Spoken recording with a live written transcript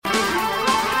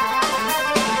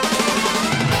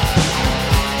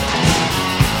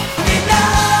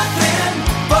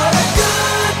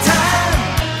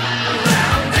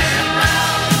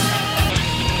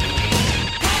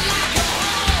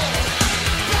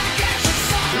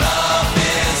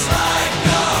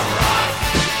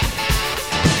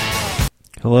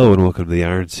Hello and welcome to the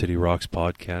Iron City Rocks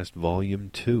Podcast, Volume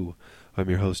 2. I'm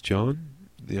your host, John.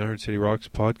 The Iron City Rocks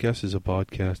Podcast is a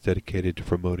podcast dedicated to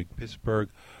promoting Pittsburgh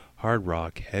hard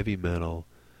rock, heavy metal,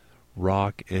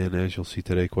 rock, and as you'll see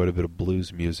today, quite a bit of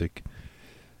blues music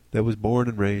that was born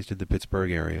and raised in the Pittsburgh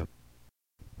area.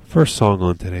 First song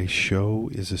on today's show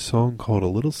is a song called A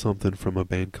Little Something from a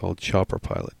band called Chopper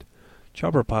Pilot.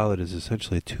 Chopper Pilot is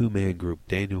essentially a two-man group,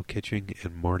 Daniel Kitching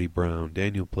and Marty Brown.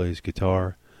 Daniel plays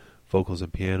guitar, vocals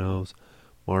and pianos.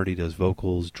 Marty does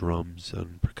vocals, drums,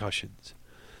 and percussions.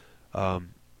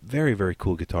 Very, very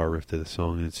cool guitar riff to the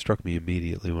song, and it struck me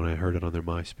immediately when I heard it on their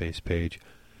MySpace page.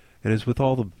 And as with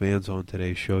all the bands on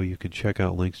today's show, you can check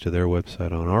out links to their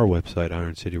website on our website,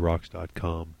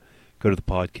 IronCityRocks.com. Go to the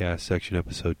podcast section,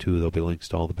 episode 2. There'll be links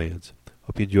to all the bands.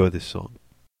 Hope you enjoy this song.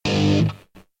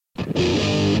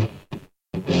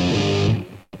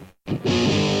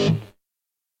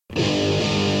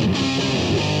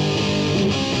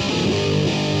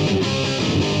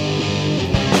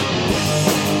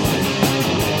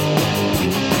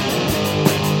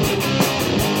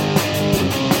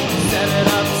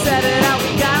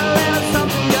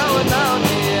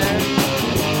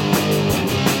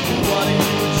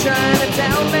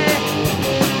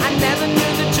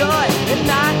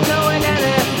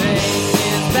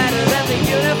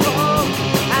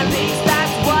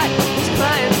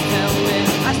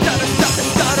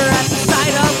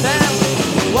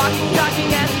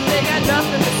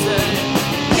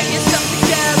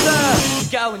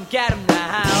 Go and get 'em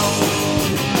now.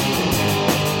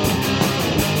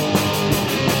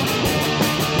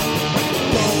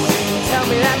 Tell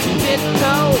me that you didn't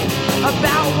know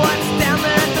about what's down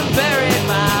there at the very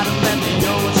bottom. And the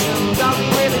ocean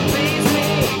doesn't really please me,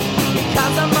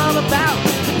 because I'm all about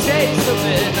the taste of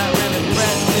it. Not really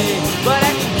friendly, but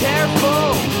extra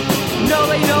careful. No,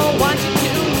 they don't want you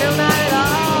to, no, not at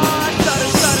all. Stutter,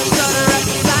 stutter, stutter at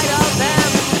the sight of them.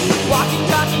 Walking,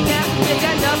 talking, and they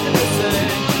got nothing to say.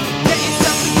 Get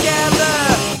yourself together,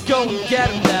 go and get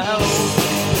 'em now.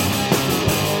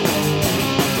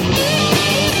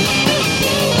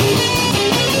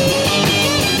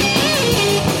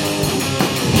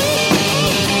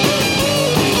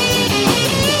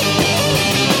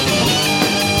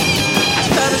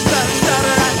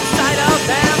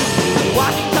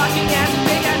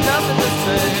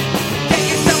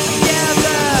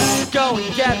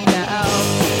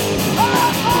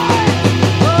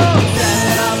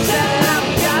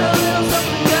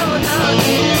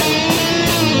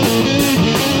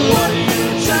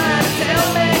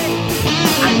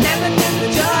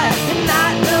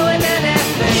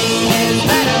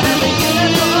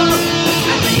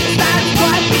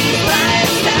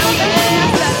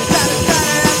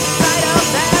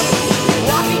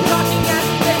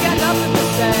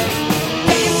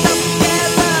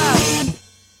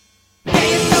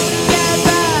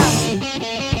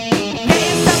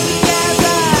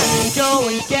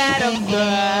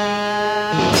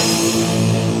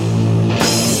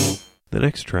 The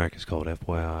next track is called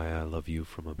FYI I Love You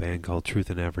from a band called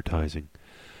Truth in Advertising.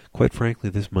 Quite frankly,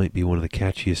 this might be one of the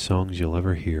catchiest songs you'll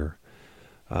ever hear.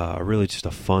 Really just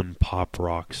a fun pop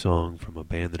rock song from a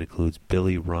band that includes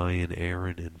Billy, Ryan,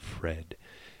 Aaron, and Fred.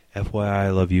 FYI I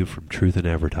Love You from Truth in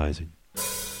Advertising.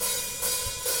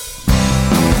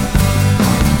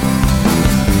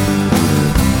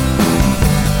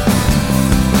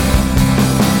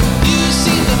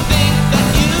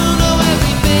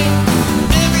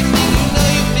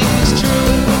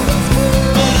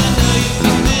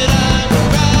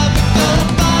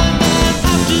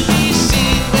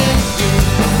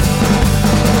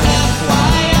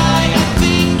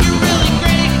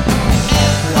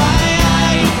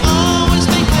 FYI, always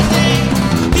make my day.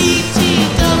 BT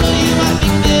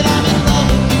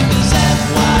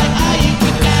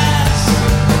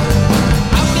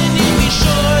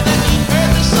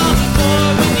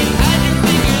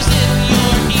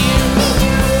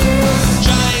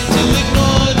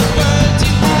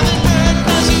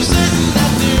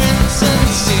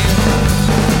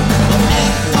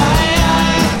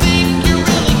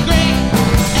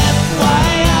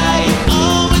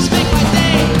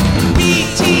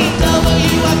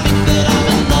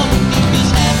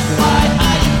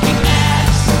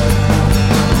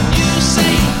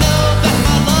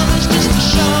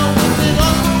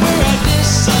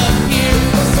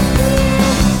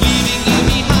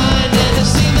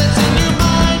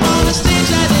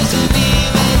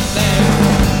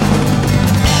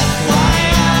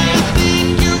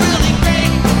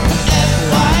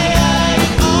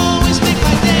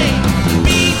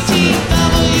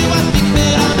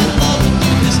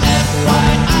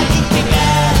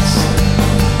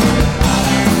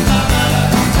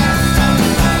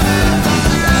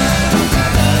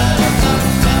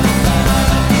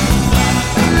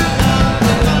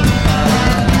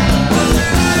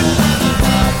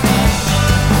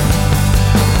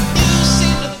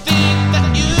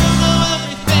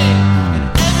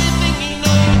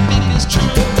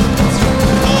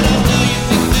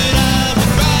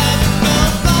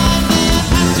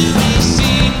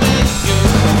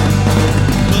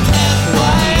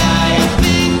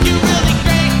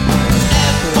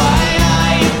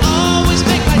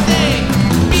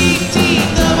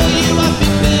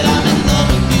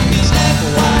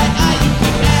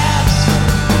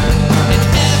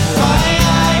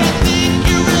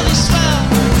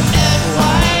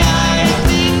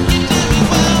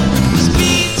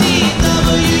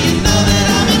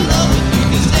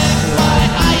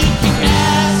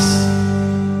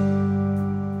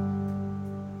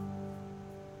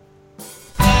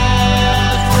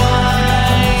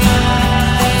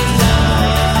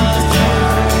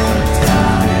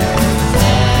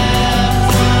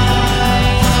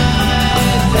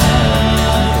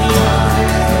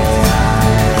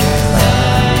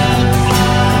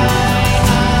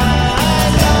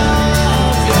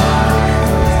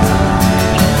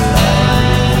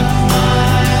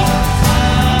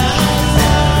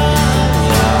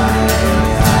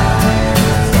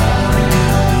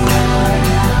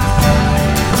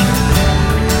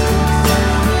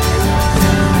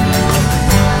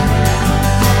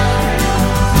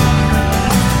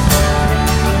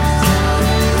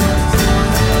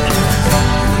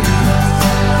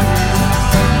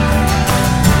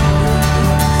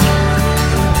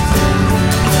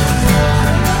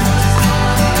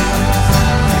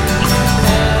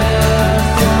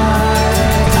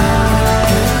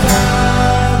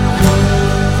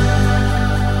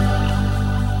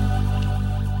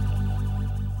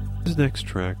This next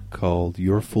track, called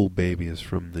Your Full Baby, is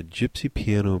from the Gypsy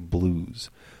Piano Blues.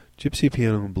 Gypsy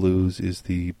Piano Blues is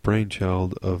the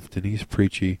brainchild of Denise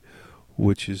Preachy,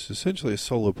 which is essentially a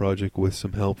solo project with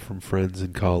some help from friends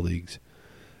and colleagues.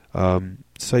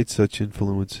 Cites such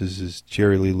influences as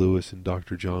Jerry Lee Lewis and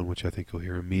Dr. John, which I think you'll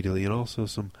hear immediately, and also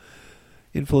some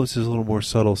influences a little more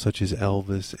subtle, such as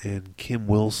Elvis and Kim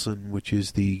Wilson, which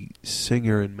is the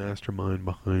singer and mastermind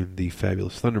behind the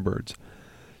Fabulous Thunderbirds.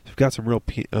 So we've got some real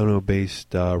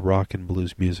piano-based rock and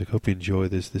blues music. Hope you enjoy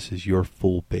this. This is Your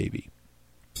Full Baby.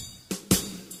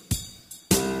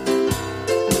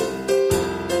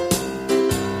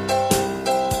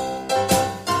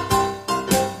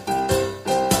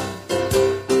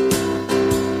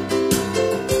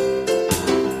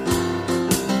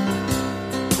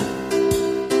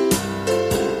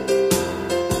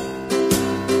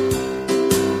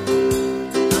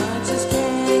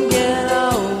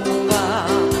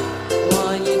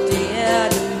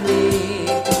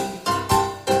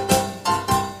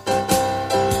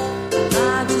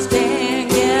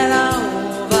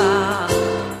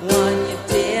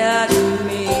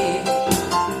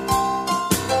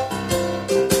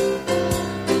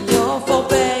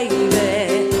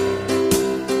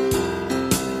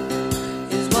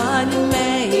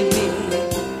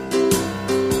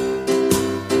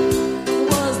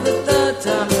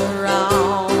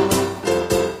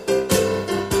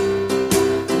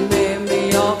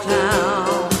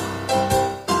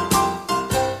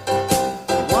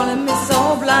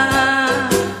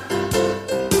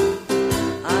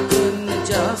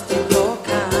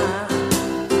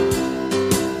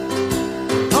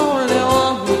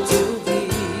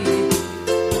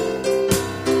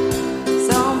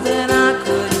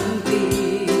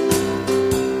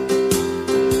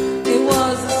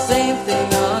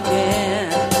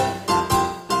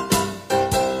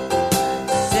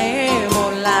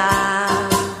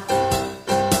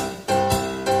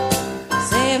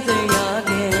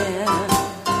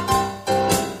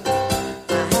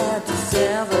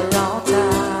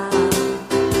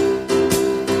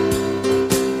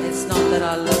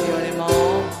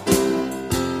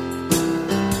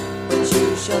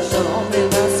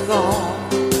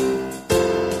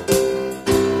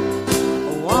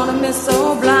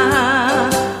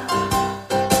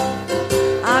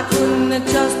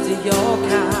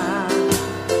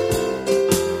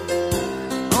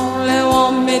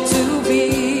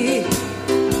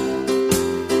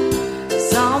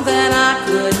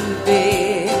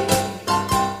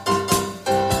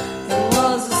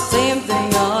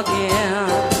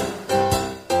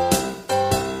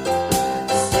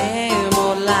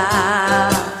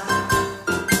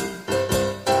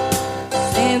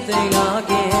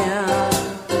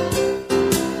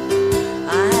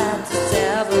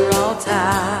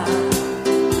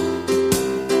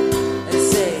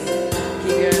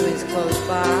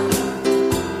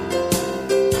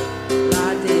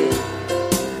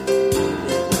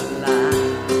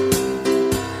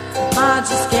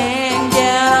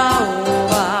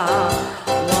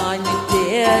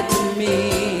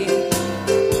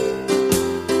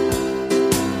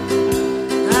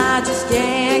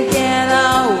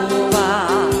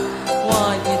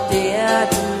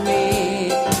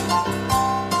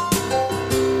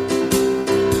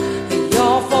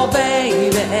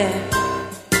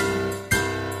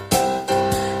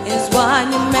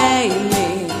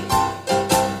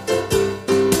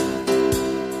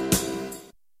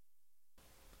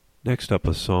 Next up,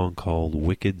 a song called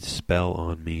Wicked Spell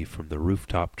on Me from the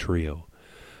Rooftop Trio.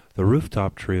 The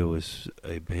Rooftop Trio is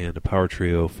a band, a power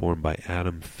trio formed by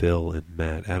Adam, Phil, and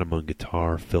Matt. Adam on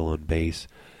guitar, Phil on bass,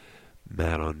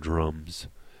 Matt on drums,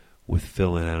 with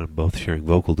Phil and Adam both sharing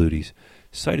vocal duties.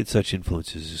 Cited such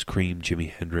influences as Cream,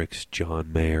 Jimi Hendrix,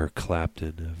 John Mayer,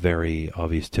 Clapton, a very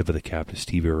obvious tip of the cap to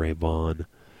Stevie Ray Vaughan.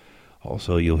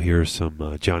 Also, you'll hear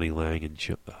some Johnny Lang and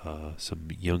some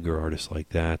younger artists like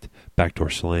that. Backdoor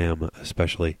Slam,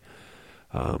 especially.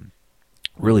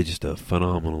 Really just a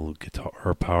phenomenal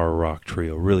guitar power rock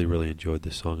trio. Really, really enjoyed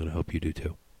this song, and I hope you do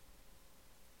too.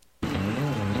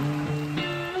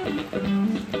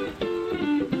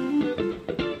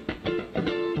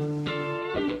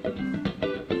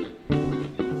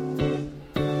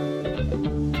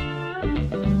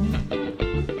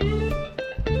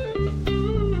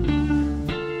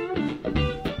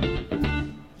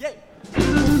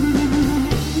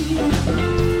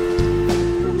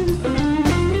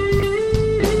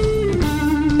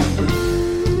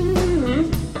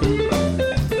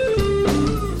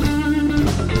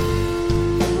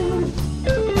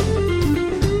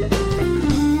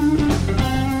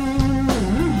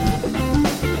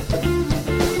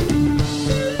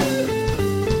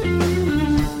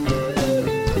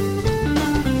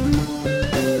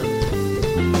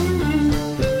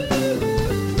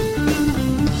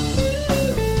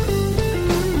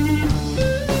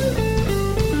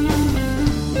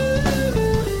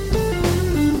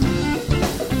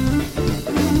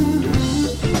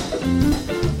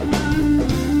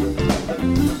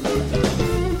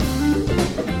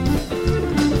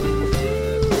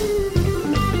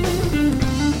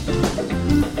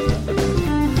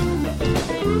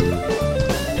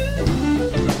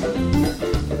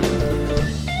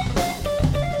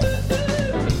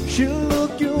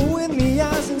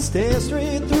 stare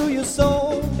straight through your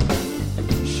soul.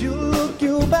 She'll look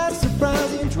you by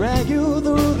surprise and drag you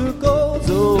through the cold.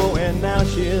 Oh, and now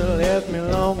she left me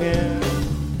longing,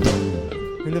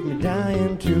 left me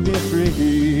dying to be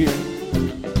free.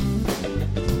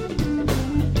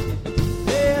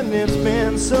 And it's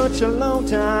been such a long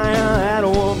time, that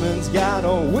woman's got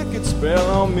a wicked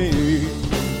spell on me.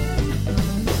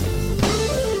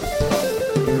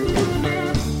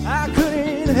 I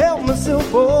couldn't help myself,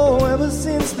 oh, ever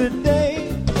since the day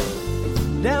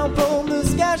down from the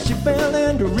sky she fell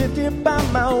and drifted by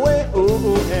my way.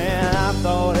 Oh, and I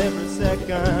thought every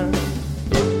second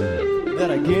that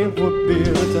I gave would be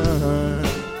returned.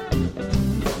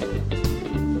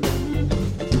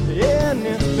 And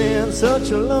it's been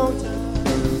such a long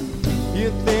time,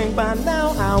 you'd think by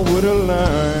now I would have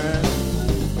learned.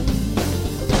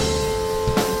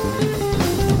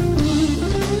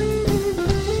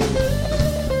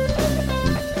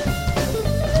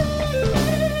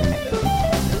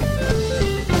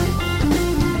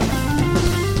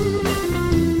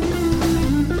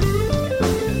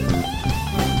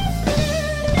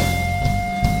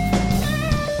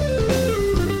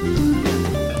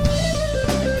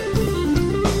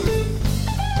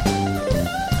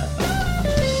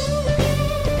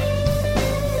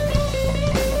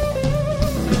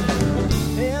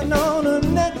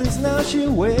 She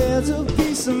wears a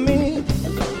piece of me,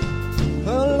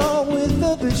 along with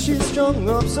others she's strung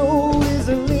up so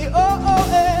easily. Oh,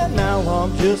 and now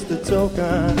I'm just a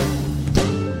token,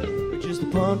 just a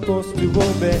pawn forced to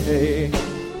obey.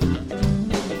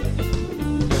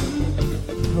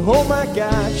 Oh my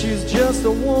God, she's just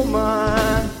a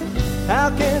woman. How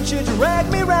can she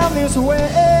drag me round this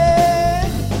way?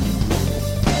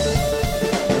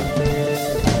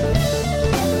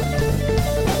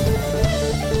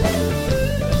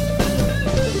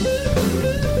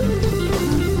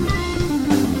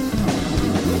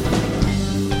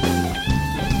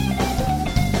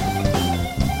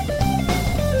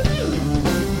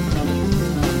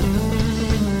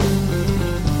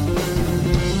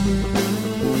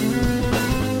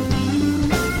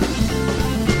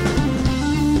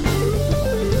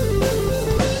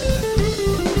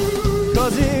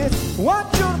 'Cause it's 1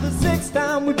 to the 6th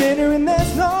time we've been here and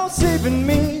there's no saving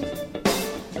me.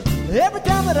 Every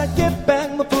time that I get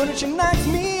back my foot and she knocks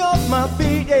me off my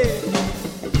feet, yeah.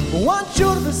 1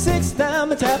 to the 6th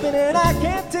time it's happening, I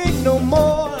can't take no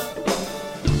more.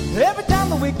 Every time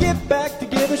that we get back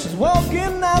together she's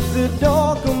walking out the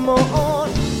door, come on.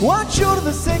 1 to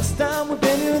the 6th time we've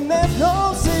been here and there's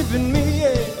no saving me,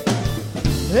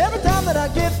 yeah. Every time that I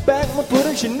get back my foot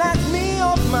and she knocks me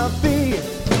off my feet.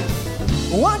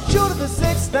 1 to the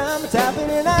 6th time it's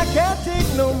happening, I can't take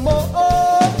no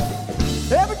more.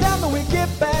 Every time that we get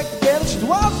back together she's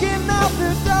walking out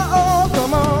the door,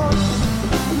 come on.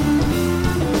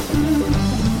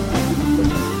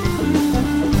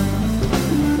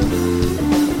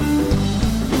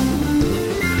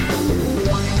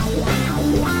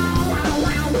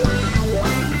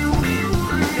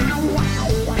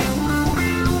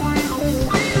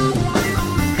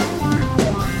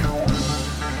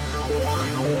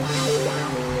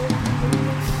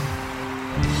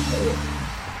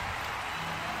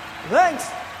 Thanks.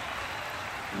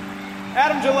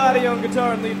 Adam Gelati on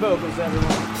guitar and lead vocals,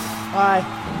 everyone. Hi.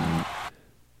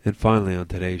 And finally on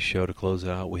today's show, to close it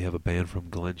out, we have a band from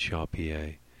Glenshaw,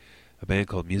 PA. A band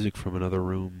called Music from Another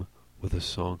Room with a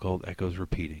song called Echoes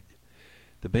Repeating.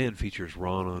 The band features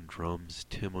Ron on drums,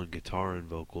 Tim on guitar and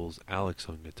vocals, Alex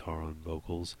on guitar and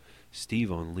vocals,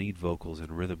 Steve on lead vocals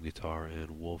and rhythm guitar,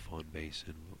 and Wolf on bass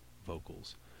and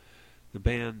vocals. The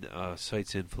band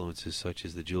cites influences such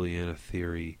as the Juliana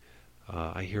Theory.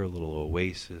 I hear a little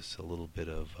Oasis, a little bit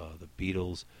of the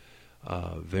Beatles,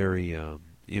 very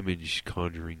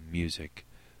image-conjuring music.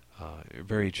 A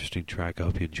very interesting track. I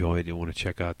hope you enjoy it. You want to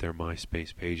check out their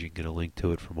MySpace page. You can get a link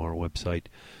to it from our website.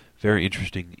 Very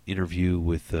interesting interview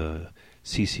with the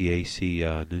CCAC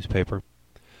newspaper.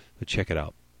 So check it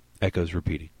out. Echoes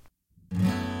Repeating.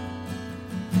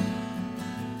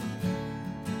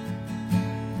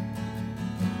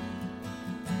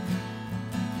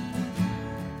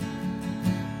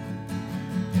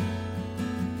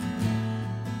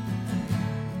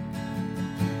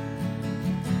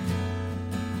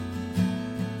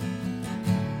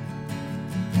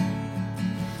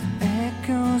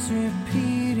 Echoes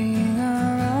repeating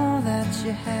are all that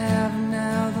you have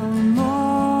now. The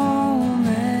moments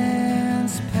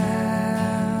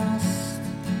past,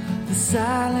 the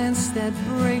silence that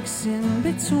breaks in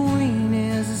between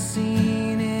is a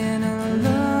scene in a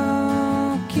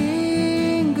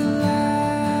looking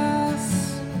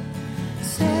glass.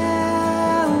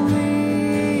 Tell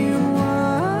me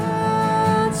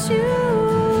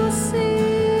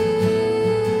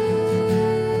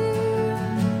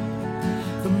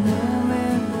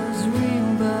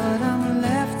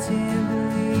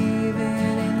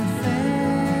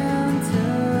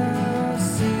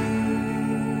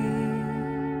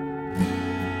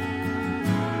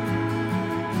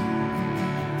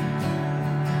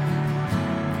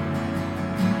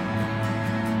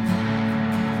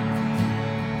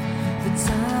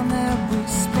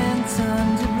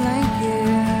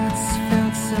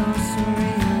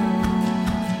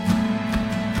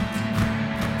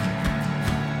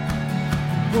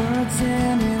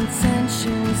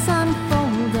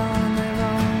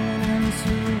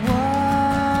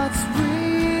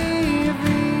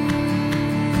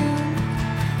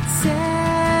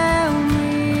Tell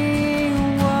me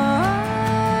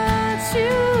what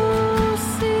you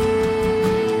see.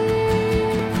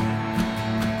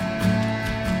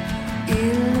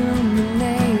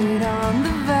 Illuminate on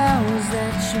the vows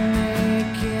that you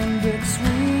make in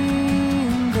between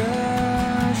the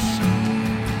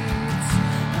sheets.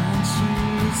 And she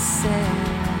says,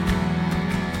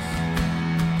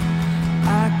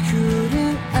 I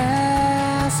couldn't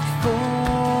ask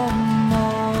for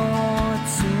more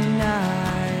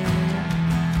tonight,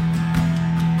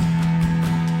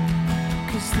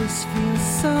 'cause this feels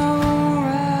so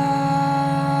right.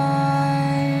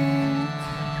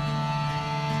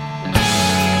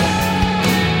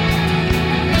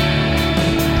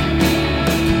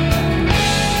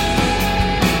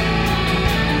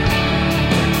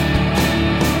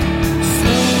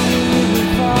 Slowly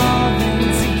revolving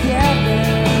together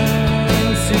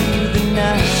into the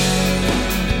night.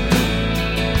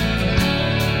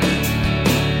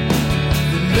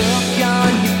 The look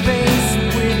on your face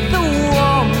with the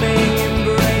warming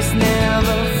embrace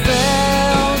never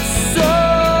felt so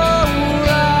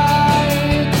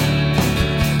right.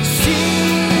 She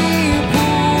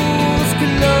pulls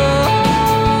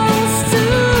close to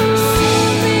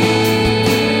me.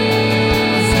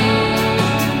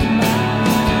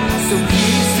 So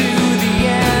here's to the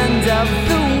end of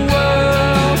the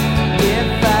world. If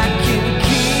I can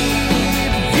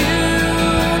keep you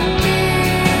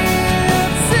near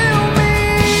to me,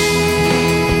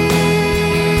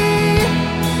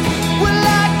 well,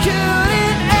 I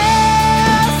couldn't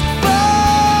ask for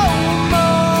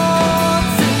more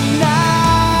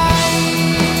tonight,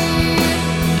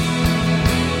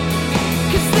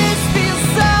 'cause this feels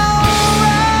so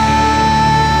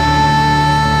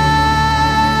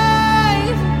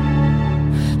right.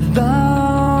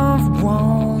 Love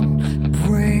won't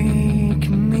break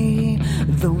me.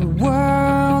 The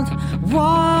world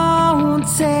won't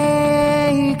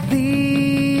take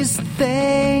these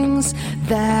things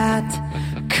that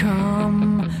come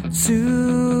to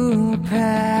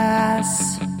pass.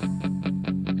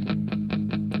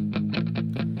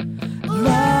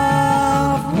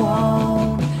 Love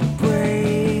won't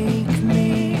break me.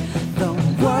 The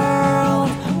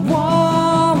world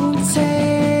won't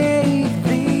take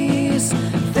these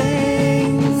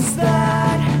things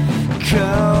that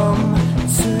come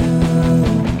to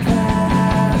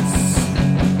pass.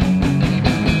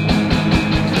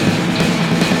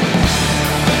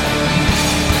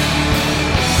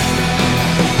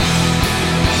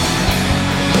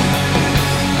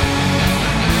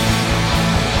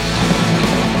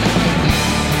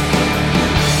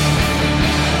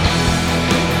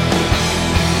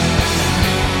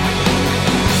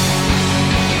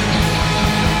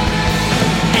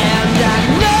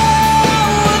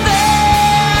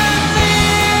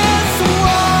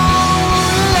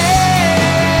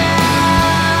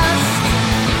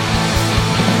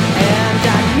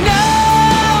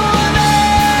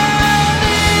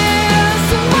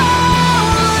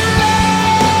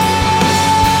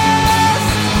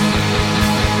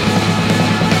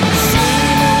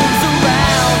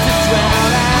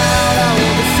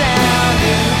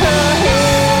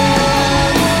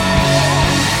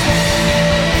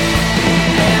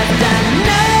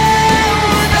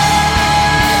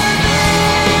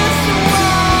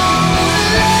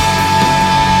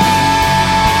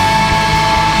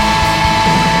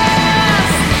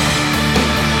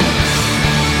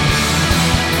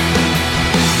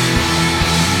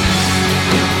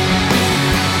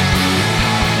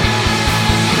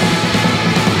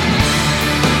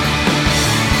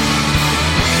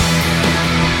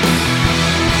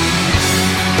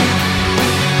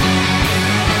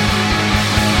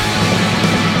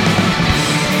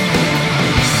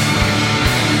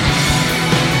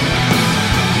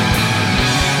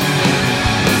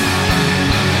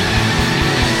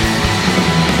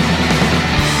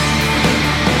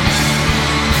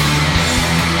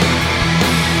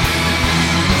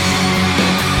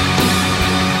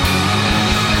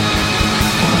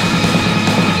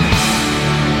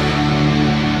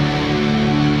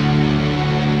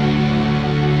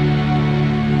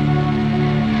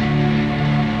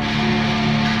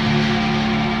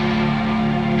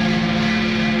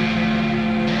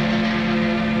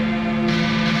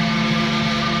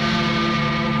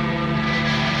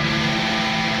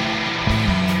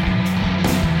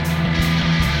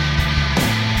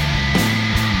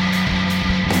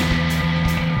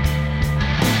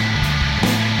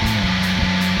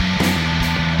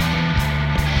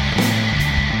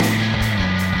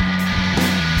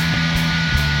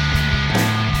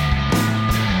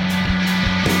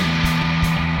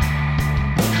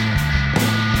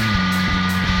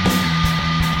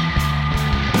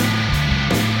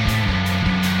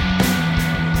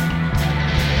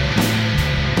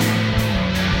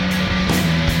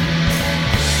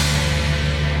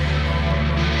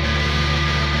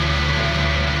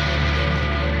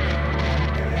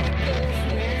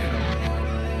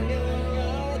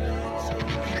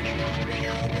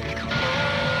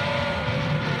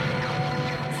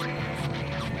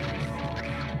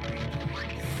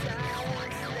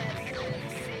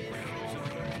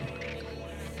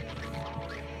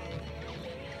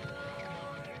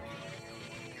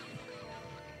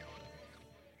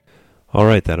 All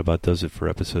right, that about does it for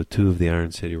episode 2 of the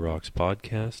Iron City Rocks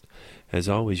podcast. As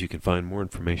always, you can find more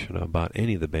information about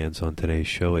any of the bands on today's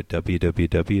show at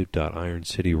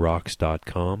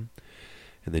www.ironcityrocks.com.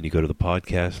 And then you go to the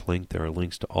podcast link. There are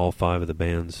links to all 5 of the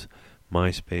band's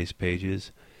MySpace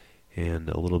pages and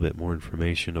a little bit more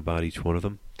information about each one of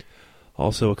them.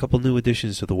 Also, a couple new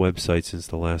additions to the website since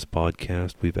the last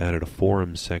podcast. We've added a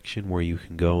forum section where you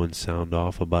can go and sound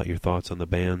off about your thoughts on the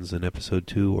bands in episode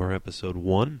 2 or episode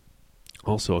 1.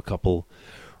 Also, a couple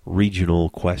regional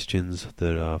questions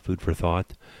that food for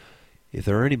thought. If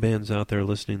there are any bands out there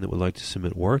listening that would like to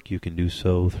submit work, you can do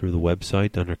so through the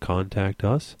website under Contact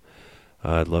Us.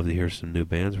 I'd love to hear some new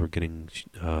bands. We're getting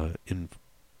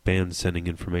bands sending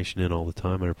information in all the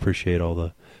time. I appreciate all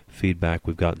the feedback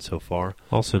we've gotten so far.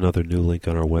 Also, another new link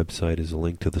on our website is a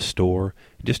link to the store.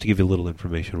 Just to give you a little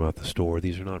information about the store,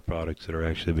 these are not products that are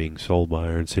actually being sold by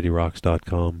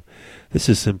IronCityRocks.com. This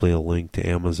is simply a link to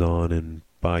Amazon, and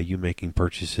by you making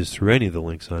purchases through any of the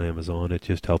links on Amazon, it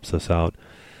just helps us out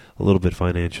a little bit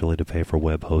financially to pay for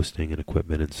web hosting and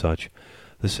equipment and such.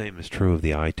 The same is true of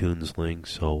the iTunes link,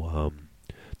 so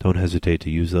don't hesitate to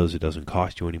use those. It doesn't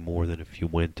cost you any more than if you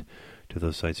went to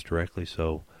those sites directly,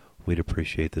 so we'd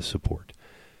appreciate the support.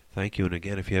 Thank you, and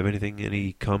again, if you have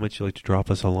any comments you'd like to drop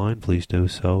us a line, please do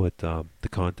so at the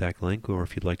contact link, or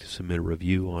if you'd like to submit a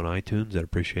review on iTunes, I'd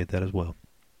appreciate that as well.